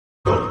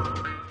What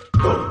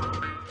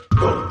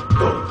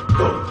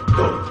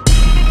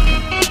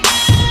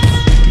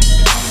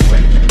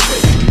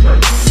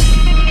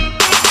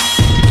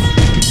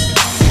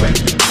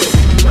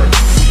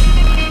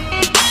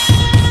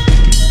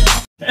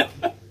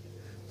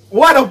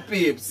up,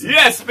 peeps?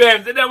 Yes,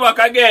 babes, they're back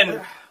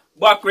again.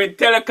 Back with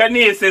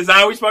telekinesis.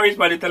 And which part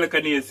the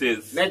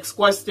telekinesis? Next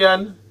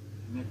question.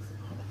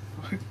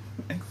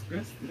 Next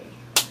question.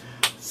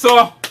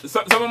 So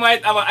some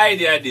might have an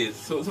idea of this.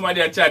 So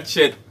somebody chat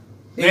shit.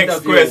 Next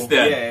Interview. question.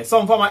 Yeah,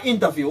 some from an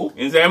interview.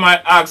 And so you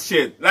might ask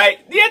shit.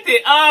 Like, deity,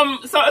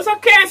 so it's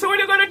okay, so when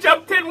you gonna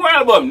drop 10 more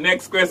album?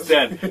 Next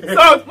question.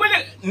 So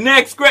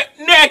next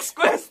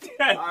question.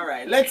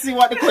 Alright, let's see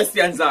what the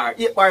questions are.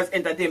 8 bars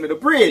entertainment to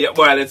pray. Yeah,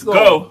 boy, let's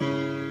go.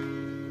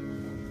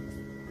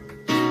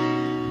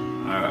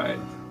 Alright.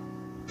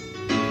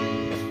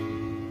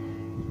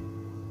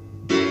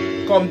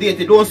 Come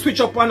deity, don't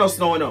switch up on us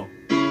now.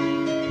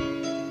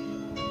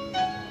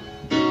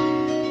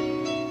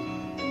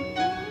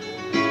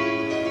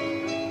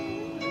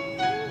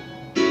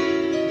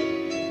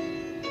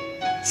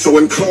 So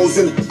in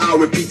closing, I'll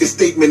repeat the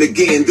statement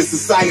again. This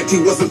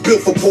society wasn't built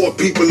for poor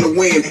people to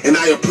win. And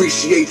I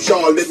appreciate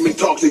y'all letting me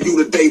talk to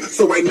you today.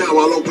 So right now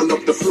I'll open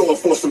up the floor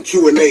for some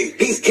Q&A.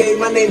 Peace, K,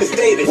 my name is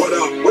David. What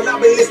up? When I've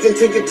been listening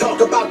to you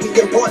talk about the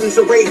importance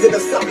of raising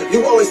us up,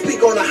 you always speak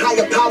on a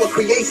higher power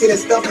creation and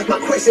stuff. My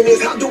question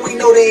is, how do we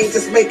know they ain't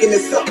just making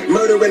this up?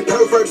 Murdering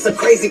perverts are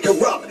crazy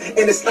corrupt.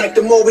 And it's like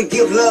the more we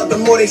give love, the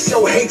more they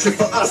show hatred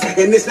for us.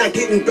 And it's not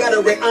getting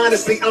better. And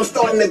honestly, I'm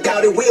starting to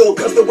doubt it will.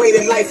 Cause the way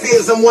that life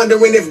is, I'm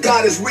wondering if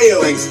God is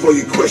real. Thanks for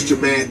your question,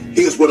 man.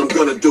 Here's what I'm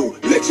gonna do.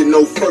 Let you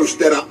know first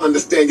that I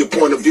understand your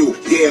point of view.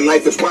 Yeah,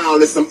 life is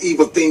wild, there's some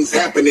evil things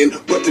happening.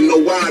 But to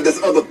know why,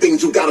 there's other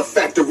things you gotta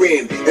factor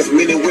in. As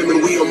men and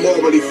women, we are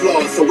morally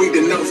flawed. So we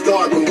denounce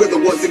God when we're the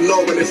ones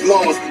ignoring his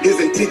laws. His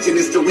intention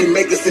is to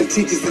remake us and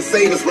teach us and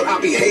save us. But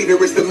our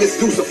behavior is the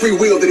misuse of free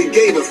will that he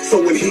gave us.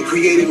 So when he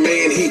created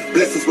man, he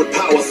blessed us with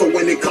power. So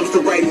when it comes to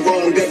right and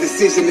wrong, that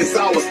decision is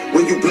ours.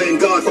 When you blame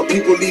God for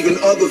people leaving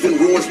others in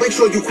ruins, make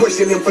sure you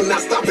question him for not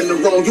stopping the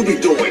wrong you be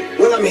doing.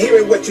 Well, I'm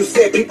hearing what you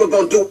said people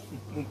gonna do.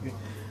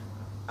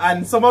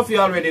 And some of you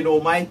already know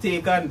my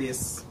take on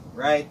this,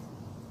 right?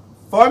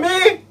 For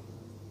me,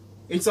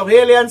 it's some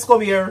aliens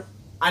come here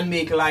and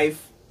make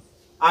life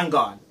and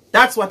gone.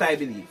 That's what I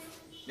believe.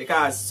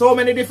 Because so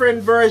many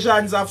different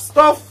versions of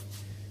stuff,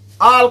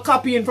 all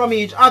copying from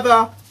each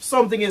other,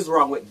 something is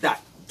wrong with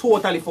that.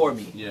 Totally for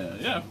me.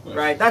 Yeah, of course.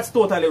 Right? That's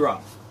totally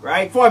wrong.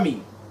 Right? For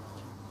me.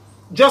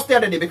 Just the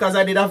other day, because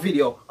I did a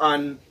video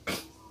on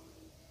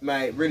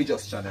my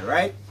religious channel,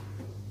 right?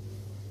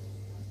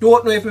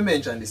 Don't know if we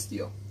mentioned this to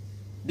you.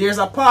 There's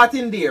a part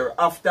in there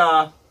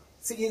after,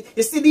 you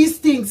see these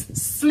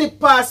things slip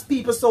past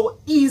people so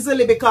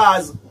easily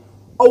because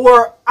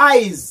our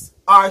eyes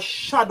are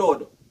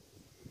shadowed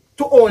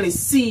to only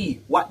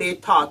see what they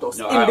taught us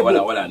in the book.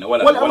 Hold on. No,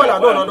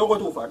 don't go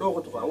too far,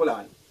 hold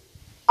on.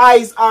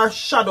 Eyes are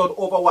shadowed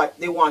over what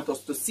they want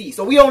us to see.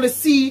 So we only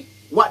see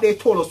what they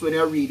told us when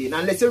you're reading.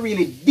 Unless you're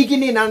really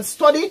digging in and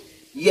study,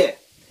 yeah.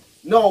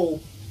 Now,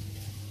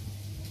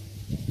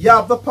 you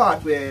have the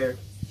part where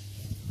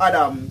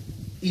Adam,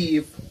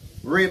 Eve,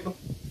 rib,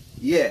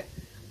 yeah.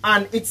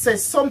 And it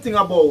says something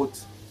about,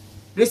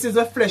 this is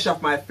the flesh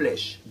of my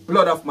flesh,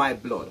 blood of my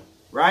blood,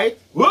 right?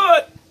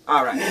 What?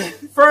 Alright.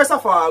 First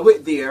of all,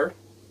 with there,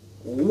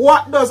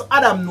 what does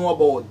Adam know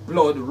about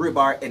blood, rib,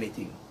 or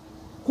anything?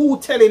 Who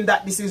tell him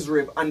that this is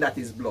rib and that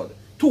is blood?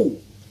 2.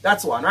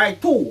 That's 1, right?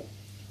 2.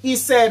 He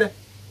said,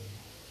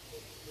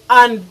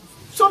 and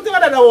something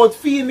like that about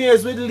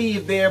females will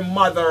leave their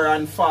mother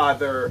and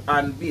father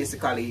and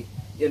basically,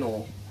 you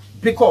know,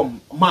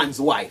 become man's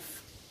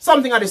wife.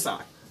 Something like this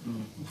sort.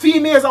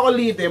 Females are going to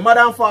leave their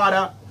mother and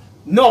father.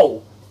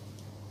 No.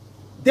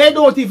 They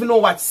don't even know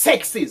what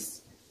sex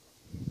is.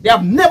 They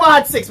have never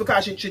had sex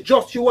because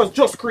she was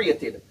just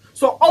created.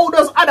 So how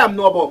does Adam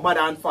know about mother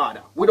and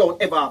father without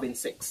ever having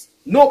sex?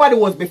 Nobody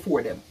was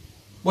before them.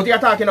 But you're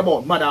talking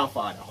about mother and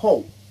father.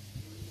 How?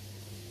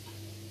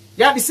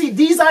 Yeah, you see,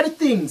 these are the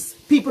things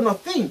people not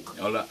think.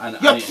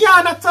 You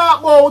cannot talk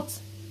about,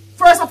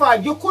 first of all,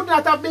 you could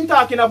not have been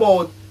talking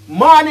about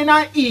morning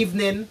and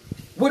evening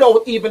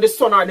without even the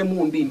sun or the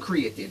moon being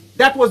created.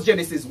 That was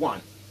Genesis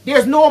 1.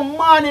 There's no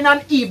morning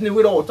and evening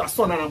without a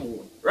sun and a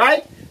moon,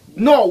 right?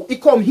 No,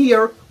 it come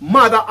here,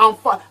 mother and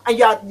father, and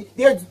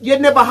you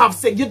never have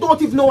sex. You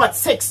don't even know what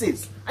sex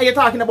is. And you're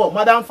talking about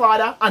mother and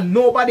father, and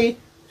nobody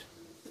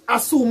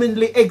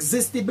assumingly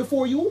existed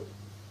before you?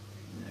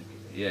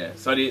 Yeah,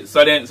 so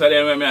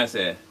then when me I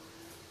say,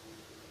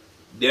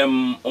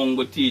 them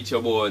only teach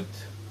about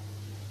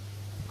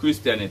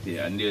Christianity,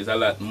 and there's a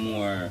lot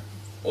more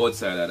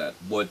outside of that,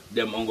 but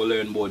them only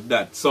learn about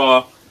that.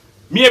 So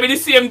maybe the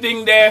same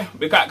thing there,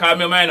 because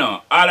me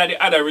know all of the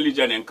other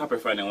religion and copy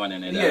from one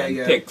another and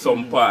take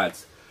some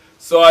parts.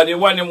 So the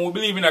one who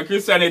believe in a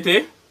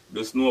Christianity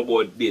just know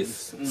about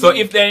this. So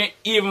if they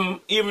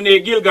even the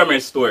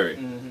Gilgamesh story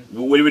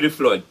with the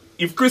flood,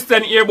 if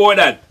Christian hear about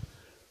that,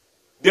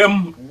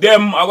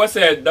 them, I would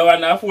say, the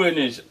one that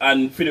furnish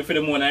and for the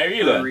one I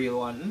real one. A real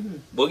one. Mm-hmm.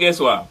 But guess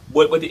what?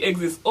 But it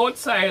exists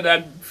outside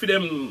that for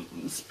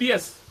them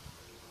space.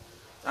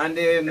 And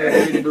they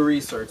really do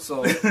research,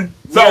 so... So,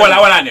 hold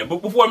on.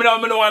 But before I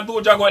don't want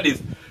to talk about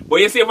this. But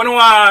you see, if I don't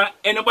want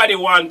anybody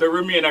want to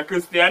remain a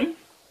Christian,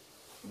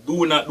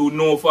 do not do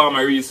no form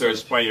of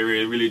research for your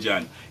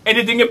religion.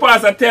 Anything your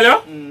pastor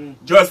tell you,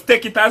 just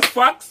take it as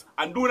facts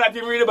and do not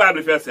even read the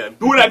Bible for yourself.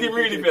 Do not even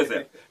read it for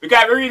yourself.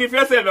 Because if you read it for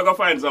yourself, you're going to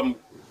find some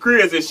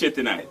crazy shit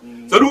tonight.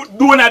 So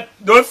do not,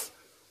 just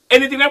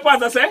anything the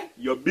pastor say,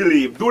 you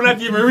believe. Do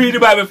not even read the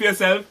Bible for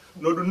yourself.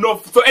 No, do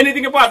not. So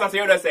anything the pastor say,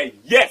 you just say,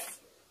 yes,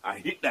 I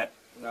hit that.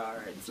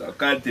 Alright. So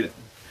continue.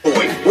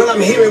 Well,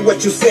 I'm hearing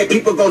what you said,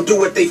 people gon' do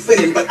what they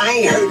feelin', but I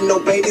ain't hurting no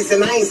babies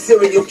and I ain't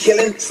serial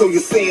killing. So you're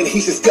saying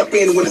he should step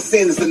in when the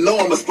sin's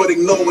enormous, but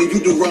ignore when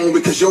you do wrong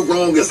because your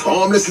wrong is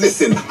harmless.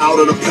 Listen, out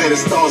of the planet,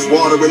 stars,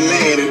 water, and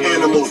land, and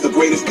animals, the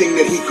greatest thing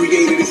that he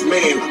created is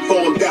man,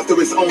 formed after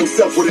his own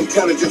self with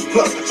intelligence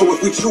plus. So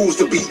if we choose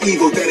to be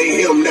evil, that ain't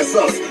him, that's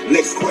us.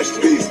 Next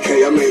question, please,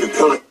 K. I made a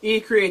comment.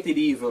 He created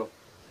evil.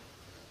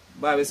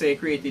 Bible say he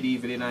created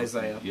evil in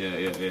Isaiah.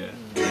 Yeah.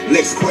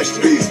 Next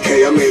question, please,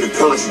 K. I made a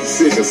conscious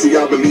decision. See,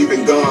 I believe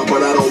in God,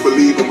 but I don't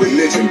believe in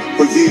religion.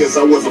 For years,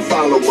 I was a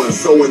follower and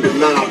so in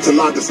denial till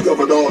I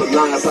discovered all the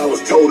lies I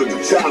was told as a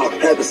child.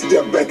 Had to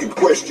step back and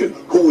question,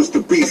 who is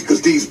the beast?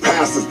 Cause these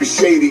pastors be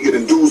shadier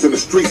than dudes in the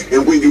streets.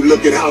 And when you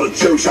look at how the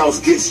church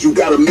house gets, you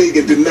got 1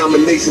 million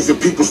denominations and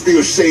people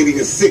still shady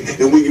and sick.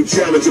 And when you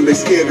challenge them, they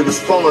scared to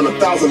respond.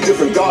 1,000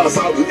 different gods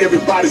out and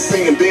everybody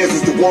saying theirs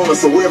is the one.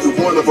 So every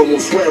one of them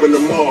was swearing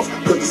them off.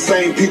 Cause the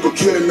same people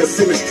killing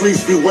us in the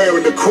streets be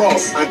wearing the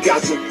cross. I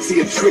got you. See,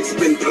 a trick's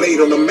been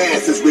played on the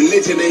masses.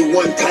 Religion ain't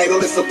one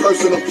title, it's a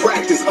personal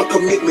practice. A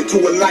commitment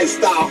to a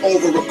lifestyle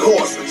over a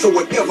course. So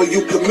whatever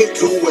you commit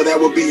to, well, that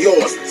will be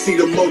yours. See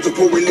the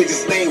multiple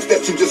religious names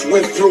that you just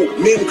went through.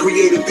 Men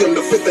created them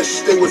to fit the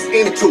shit they was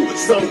into.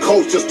 Some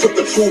cultures took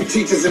the true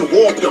teachers and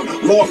warped them,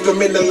 morphed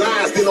them into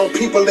lies. Then on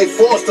people they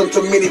forced them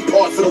to many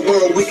parts of the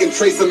world. We can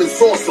trace them and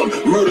source them.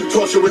 Murder,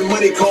 torture, and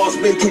money cause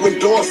men to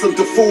endorse them,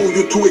 to fool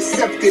you, to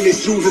accept it.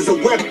 It's used as a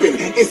weapon,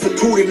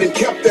 instituted and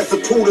kept as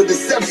a tool of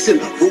deception,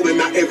 ruling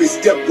out every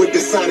step with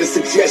dishonest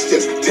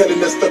suggestions,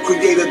 telling us the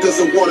creator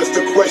doesn't want us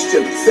to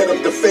question, set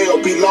up to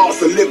fail, be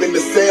lost, or live in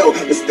the cell.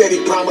 Instead he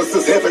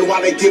promises heaven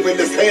while they giving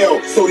us hell.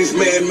 So these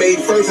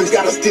man-made versions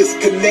got us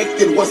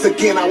disconnected. Once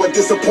again our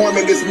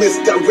disappointment is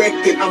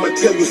misdirected. I'ma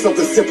tell you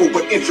something simple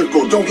but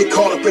integral. Don't get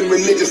caught up in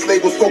religious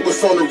labels,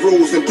 focus on the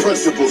rules and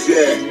principles.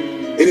 Yeah.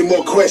 Any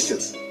more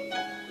questions?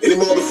 Any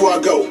more before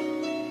I go?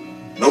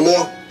 No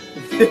more?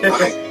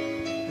 Alright.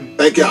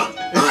 Thank y'all.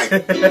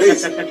 Alright.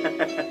 Peace.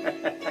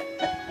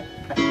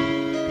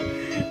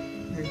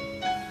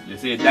 You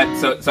see that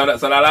so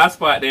the last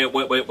part they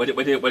when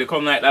they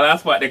come like the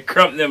last part they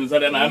cramp them so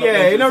then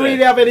you don't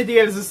really have anything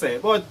else to say.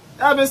 But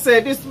I must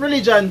say this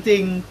religion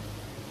thing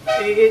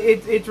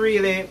it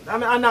really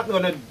I'm not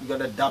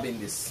gonna dab in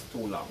this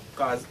too long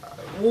because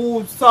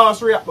who saw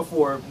us react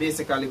before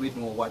basically we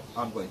know what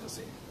I'm going to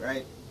say,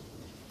 right?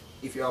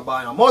 If you're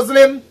born a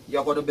Muslim,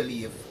 you're going to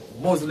believe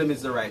Muslim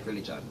is the right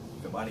religion.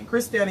 If you're born in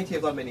Christianity,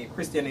 you're going to believe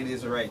Christianity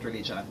is the right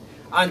religion.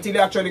 Until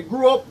you actually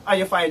grow up and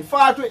you find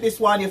fault with this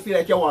one, you feel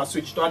like you want to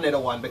switch to another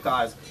one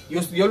because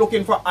you're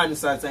looking for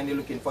answers and you're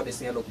looking for this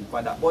and you're looking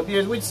for that. But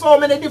there's with so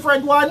many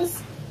different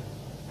ones.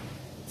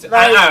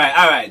 Like,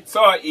 alright.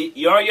 So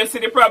you see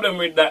the problem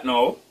with that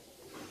now.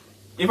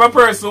 If a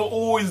person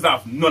who is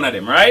of none of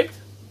them, right?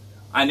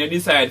 And you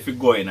decide to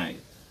go in it.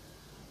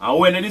 And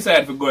when you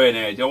decide to go in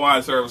it, you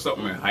want to serve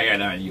something higher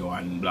than you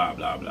and blah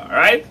blah blah,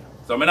 right?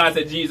 So when I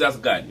say Jesus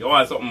God, you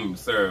want something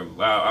serve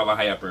have a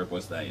higher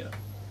purpose than you.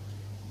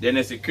 Then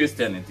you see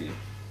Christianity,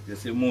 you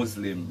see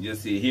Muslim, you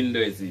see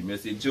Hinduism, you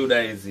see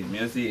Judaism,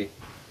 you see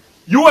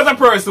you as a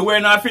person who are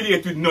not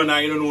affiliated with none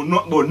and you don't know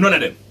about none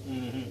of them.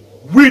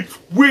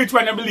 Which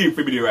one you believe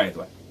to be the right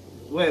one?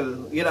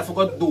 Well, you have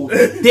to do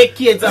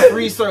decades of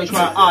research for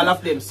all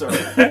of them,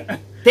 sir.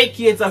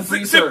 Decades of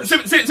research.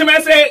 See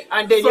me say,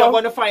 and then you're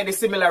going to find the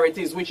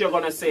similarities, which you're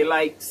going to say,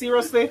 like,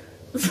 seriously?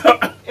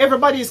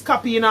 Everybody is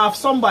copying off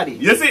somebody.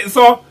 You see,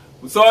 so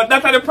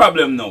that's the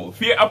problem now.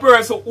 For a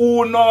person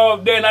who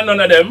know then and none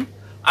of them,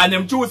 and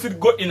them choose to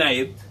go in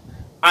it,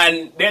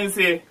 and then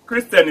say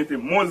Christianity,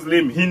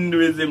 Muslim,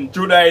 Hinduism,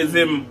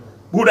 Judaism,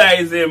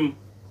 Buddhism,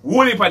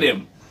 whole heap of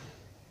them.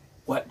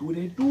 What do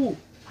they do?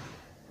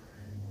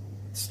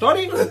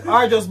 Study?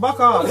 Or just back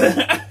off?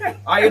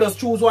 Or you just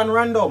choose one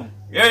random?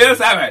 Yeah,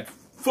 yes, alright.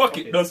 Fuck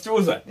it, just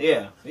choose one.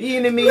 Yeah.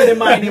 The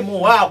mind,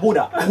 more.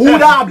 Buddha.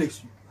 Buddha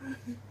bless you.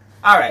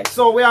 Alright,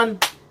 so we're on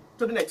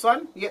to the next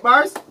one. You get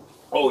bars?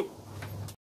 Oh.